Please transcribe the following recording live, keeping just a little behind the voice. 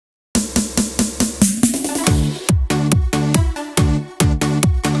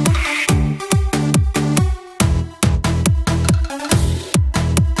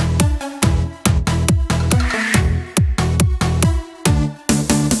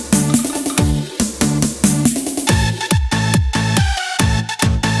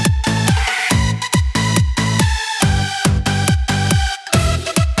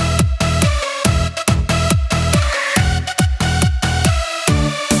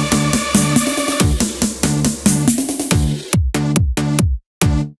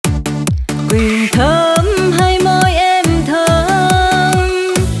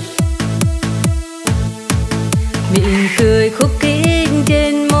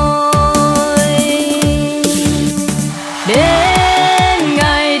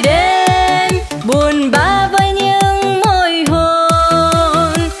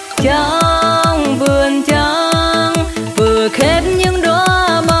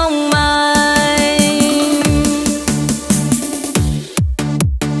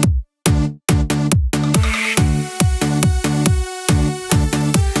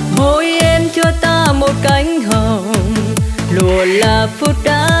là phút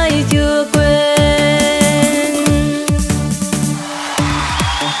ai chưa quên.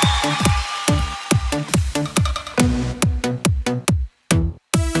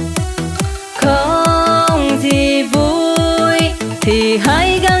 Không gì vui thì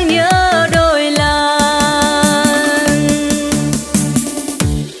hãy gắng nhớ đôi lần.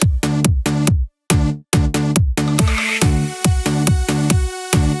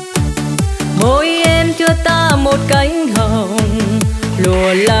 Môi em cho ta một cánh hồng,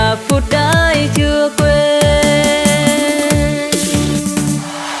 lùa là phút ai chưa quên.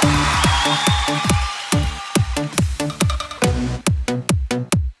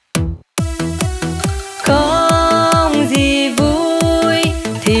 Không gì vui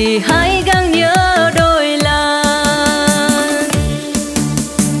thì hãy gắng nhớ đôi lần.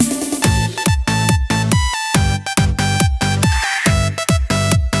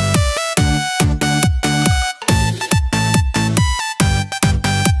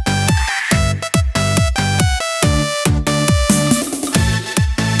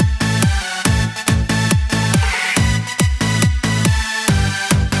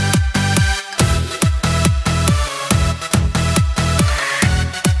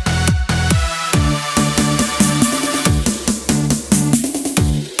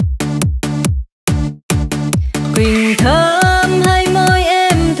 Quỳnh thơm hay môi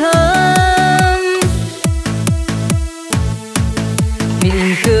em thơm,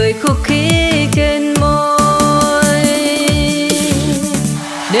 mỉm cười khúc khí trên môi.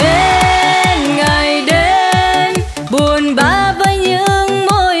 Đến ngày đến buồn bã với những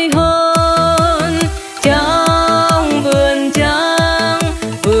môi hôn, trong vườn trăng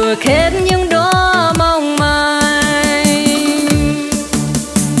vừa khép những đóa mong manh.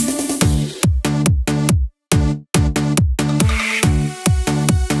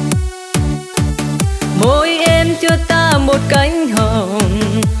 Môi em cho ta một cánh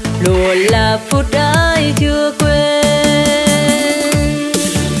hồng, lùa là phút ai chưa quên.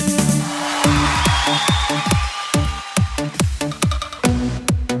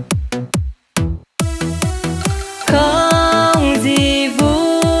 Không gì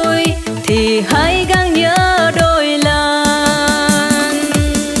vui thì hãy gắng nhớ đôi lần.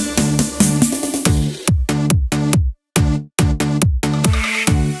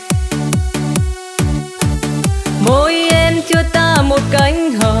 Môi em cho ta một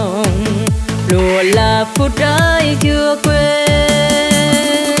cánh hồng, lùa là phút ai chưa quên.